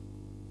uneven.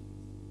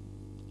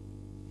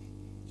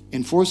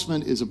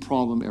 Enforcement is a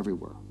problem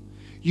everywhere.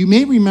 You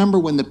may remember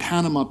when the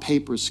Panama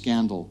Papers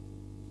scandal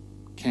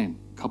came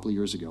a couple of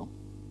years ago,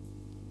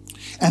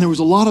 and there was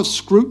a lot of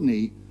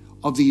scrutiny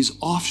of these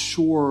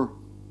offshore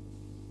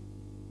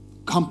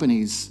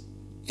companies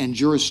and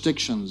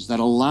jurisdictions that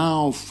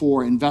allow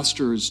for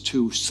investors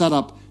to set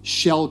up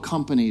shell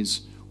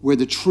companies where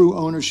the true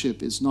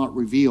ownership is not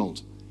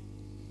revealed.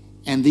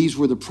 And these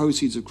were the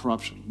proceeds of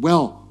corruption.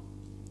 Well,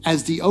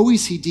 as the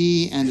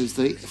OECD and as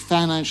the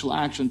Financial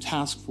Action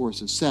Task Force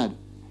have said,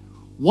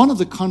 one of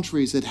the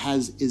countries that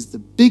is the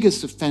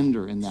biggest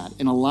offender in that,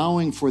 in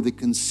allowing for the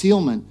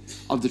concealment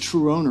of the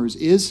true owners,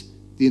 is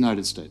the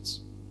United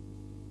States.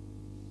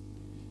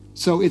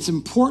 So it's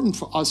important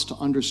for us to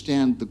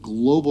understand the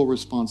global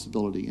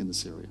responsibility in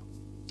this area.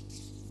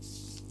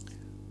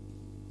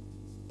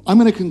 I'm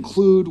going to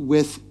conclude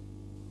with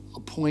a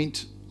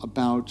point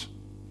about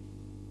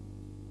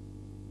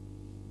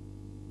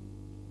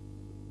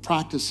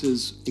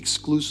practices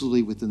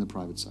exclusively within the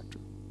private sector.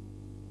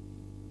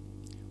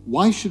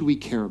 Why should we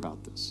care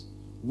about this?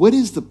 What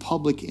is the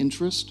public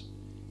interest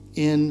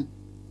in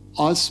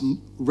us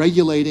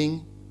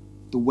regulating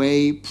the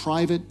way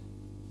private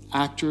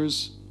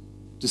actors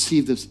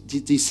deceive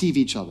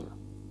each other?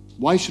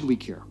 Why should we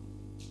care?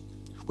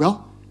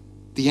 Well,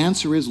 the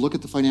answer is look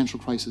at the financial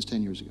crisis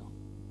 10 years ago.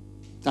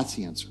 That's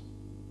the answer.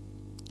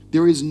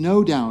 There is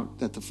no doubt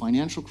that the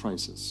financial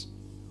crisis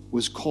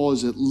was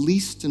caused, at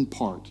least in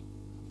part,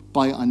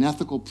 by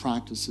unethical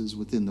practices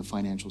within the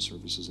financial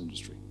services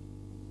industry.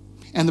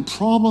 And the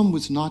problem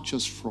was not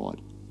just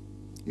fraud.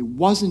 It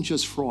wasn't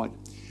just fraud.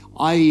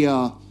 I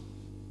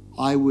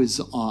was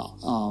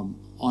on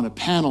a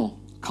panel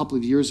a couple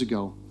of years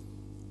ago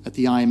at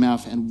the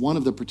IMF, and one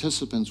of the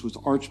participants was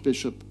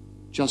Archbishop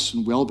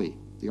Justin Welby,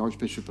 the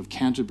Archbishop of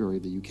Canterbury,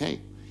 the UK.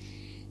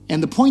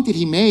 And the point that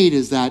he made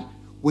is that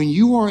when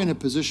you are in a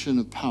position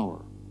of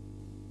power,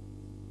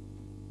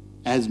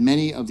 as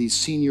many of these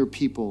senior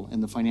people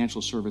in the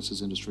financial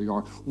services industry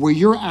are, where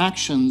your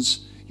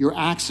actions, your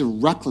acts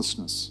of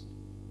recklessness,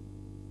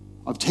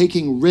 of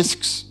taking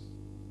risks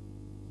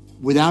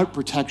without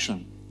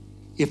protection,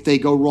 if they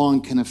go wrong,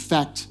 can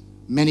affect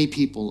many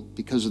people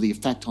because of the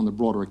effect on the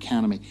broader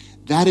economy.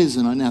 That is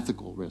an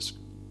unethical risk.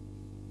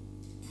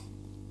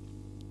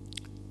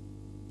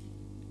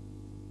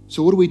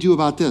 So what do we do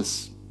about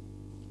this?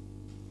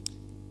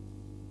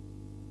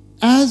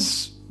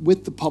 As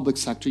with the public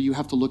sector, you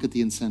have to look at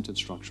the incentive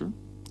structure.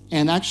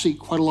 And actually,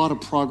 quite a lot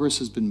of progress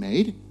has been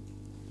made.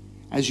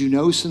 As you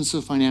know, since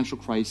the financial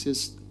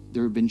crisis,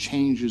 there have been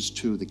changes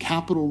to the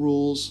capital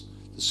rules,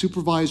 the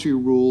supervisory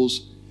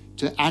rules,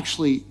 to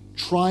actually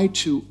try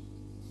to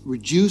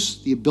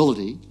reduce the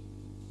ability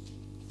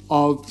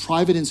of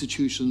private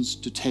institutions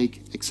to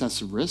take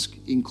excessive risk,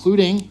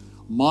 including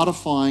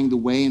modifying the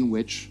way in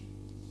which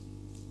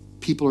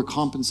people are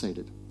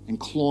compensated and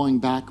clawing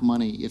back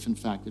money if, in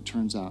fact, it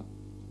turns out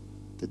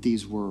that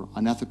these were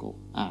unethical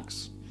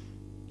acts.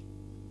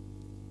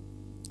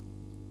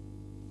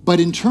 But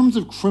in terms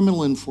of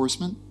criminal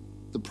enforcement,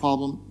 the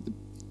problem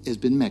has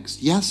been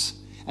mixed. Yes,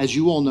 as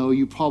you all know,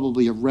 you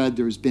probably have read,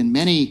 there's been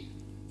many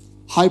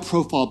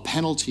high-profile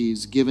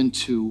penalties given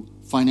to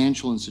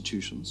financial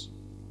institutions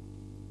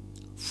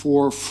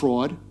for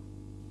fraud.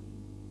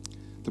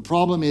 The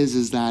problem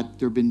is that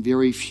there have been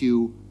very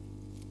few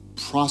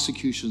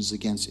prosecutions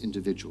against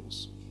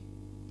individuals.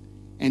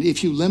 And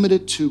if you limit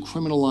it to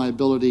criminal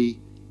liability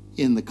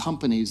in the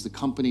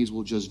companies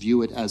will just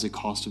view it as a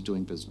cost of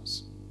doing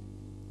business.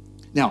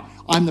 Now,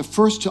 I'm the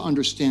first to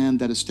understand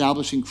that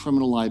establishing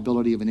criminal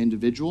liability of an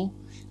individual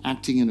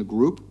acting in a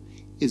group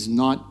is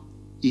not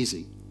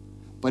easy.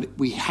 But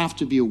we have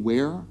to be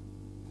aware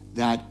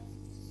that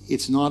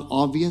it's not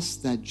obvious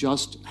that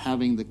just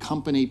having the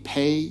company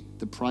pay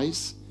the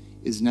price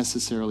is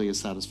necessarily a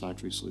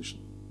satisfactory solution.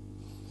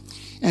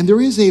 And there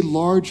is a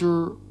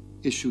larger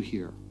issue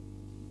here,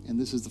 and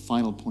this is the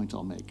final point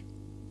I'll make.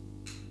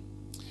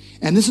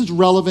 And this is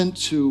relevant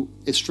to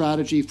a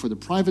strategy for the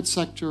private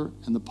sector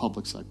and the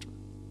public sector.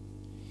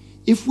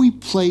 If we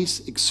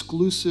place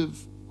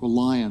exclusive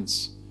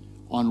reliance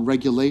on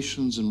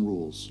regulations and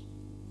rules,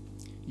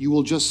 you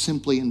will just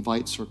simply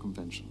invite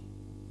circumvention.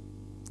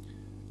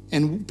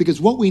 And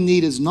because what we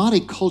need is not a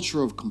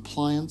culture of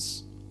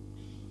compliance,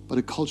 but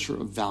a culture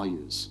of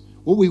values.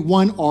 What we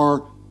want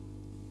are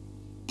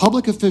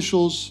public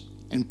officials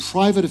and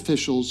private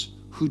officials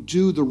who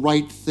do the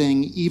right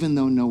thing even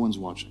though no one's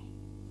watching.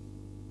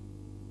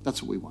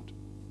 That's what we want.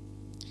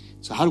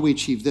 So how do we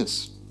achieve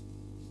this?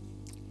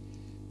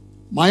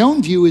 My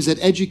own view is that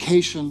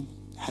education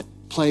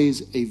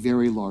plays a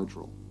very large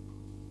role.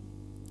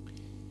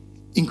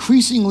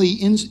 Increasingly,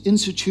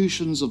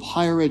 institutions of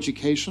higher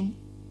education,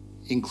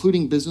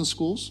 including business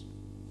schools,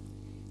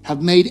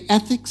 have made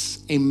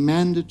ethics a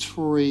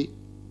mandatory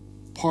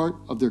part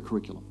of their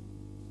curriculum.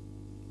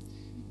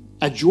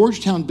 At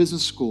Georgetown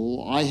Business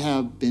School, I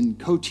have been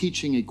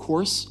co-teaching a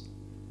course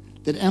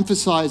that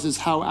emphasizes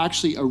how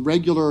actually a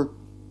regular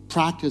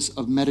practice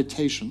of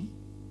meditation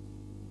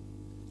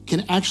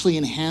can actually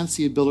enhance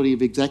the ability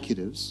of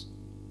executives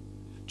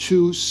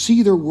to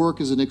see their work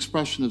as an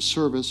expression of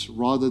service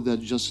rather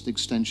than just an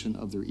extension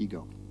of their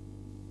ego.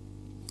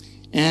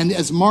 And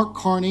as Mark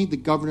Carney, the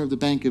governor of the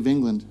Bank of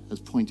England, has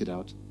pointed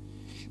out,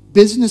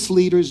 business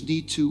leaders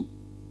need to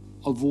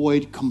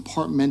avoid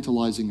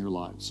compartmentalizing their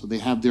lives. So they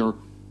have their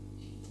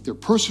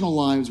personal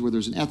lives where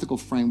there's an ethical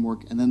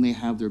framework, and then they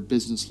have their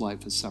business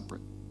life as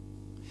separate.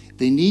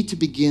 They need to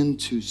begin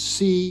to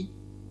see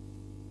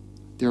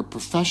their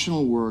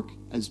professional work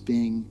as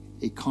being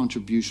a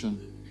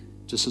contribution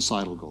to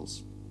societal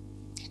goals.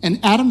 And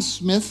Adam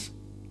Smith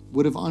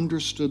would have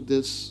understood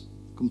this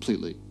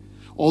completely.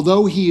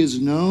 Although he is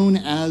known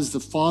as the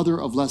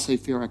father of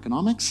laissez-faire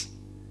economics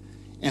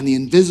and the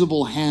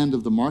invisible hand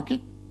of the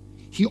market,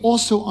 he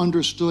also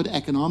understood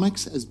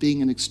economics as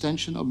being an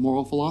extension of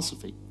moral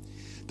philosophy.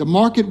 The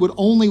market would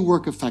only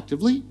work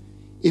effectively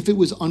if it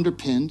was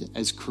underpinned,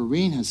 as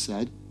Corinne has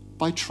said,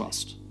 by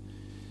trust.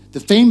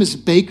 The famous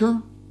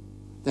baker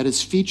that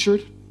is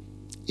featured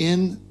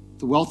in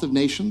The Wealth of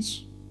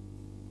Nations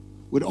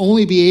would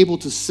only be able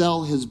to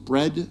sell his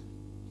bread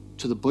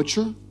to the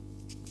butcher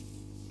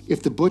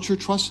if the butcher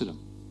trusted him.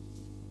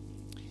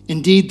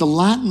 Indeed, the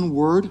Latin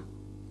word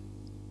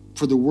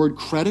for the word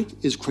credit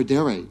is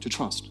credere, to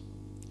trust.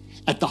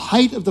 At the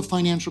height of the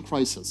financial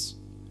crisis,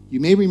 you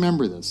may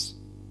remember this,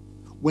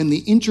 when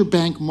the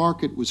interbank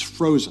market was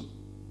frozen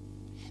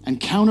and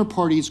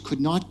counterparties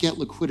could not get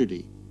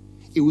liquidity,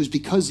 it was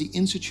because the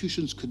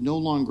institutions could no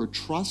longer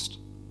trust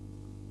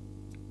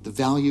the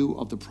value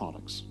of the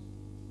products.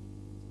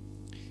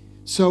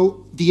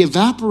 So the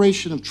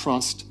evaporation of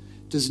trust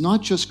does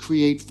not just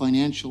create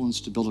financial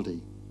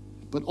instability,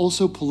 but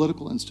also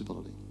political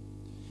instability.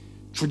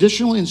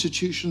 Traditional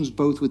institutions,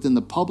 both within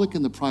the public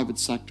and the private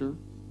sector,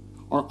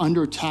 are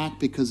under attack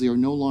because they are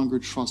no longer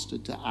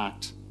trusted to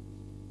act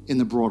in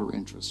the broader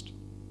interest.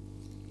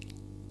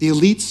 The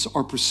elites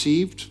are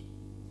perceived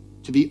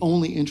to be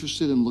only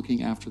interested in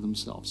looking after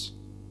themselves.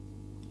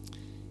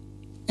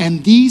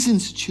 And these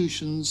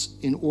institutions,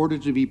 in order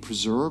to be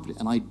preserved,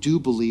 and I do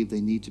believe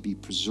they need to be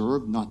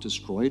preserved, not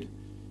destroyed,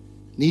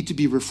 need to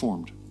be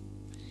reformed.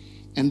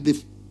 And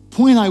the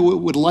point I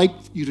would like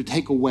you to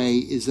take away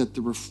is that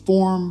the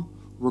reform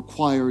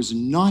requires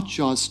not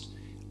just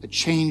a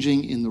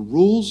changing in the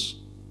rules,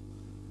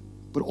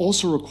 but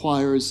also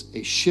requires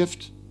a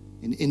shift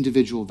in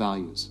individual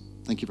values.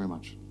 Thank you very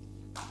much.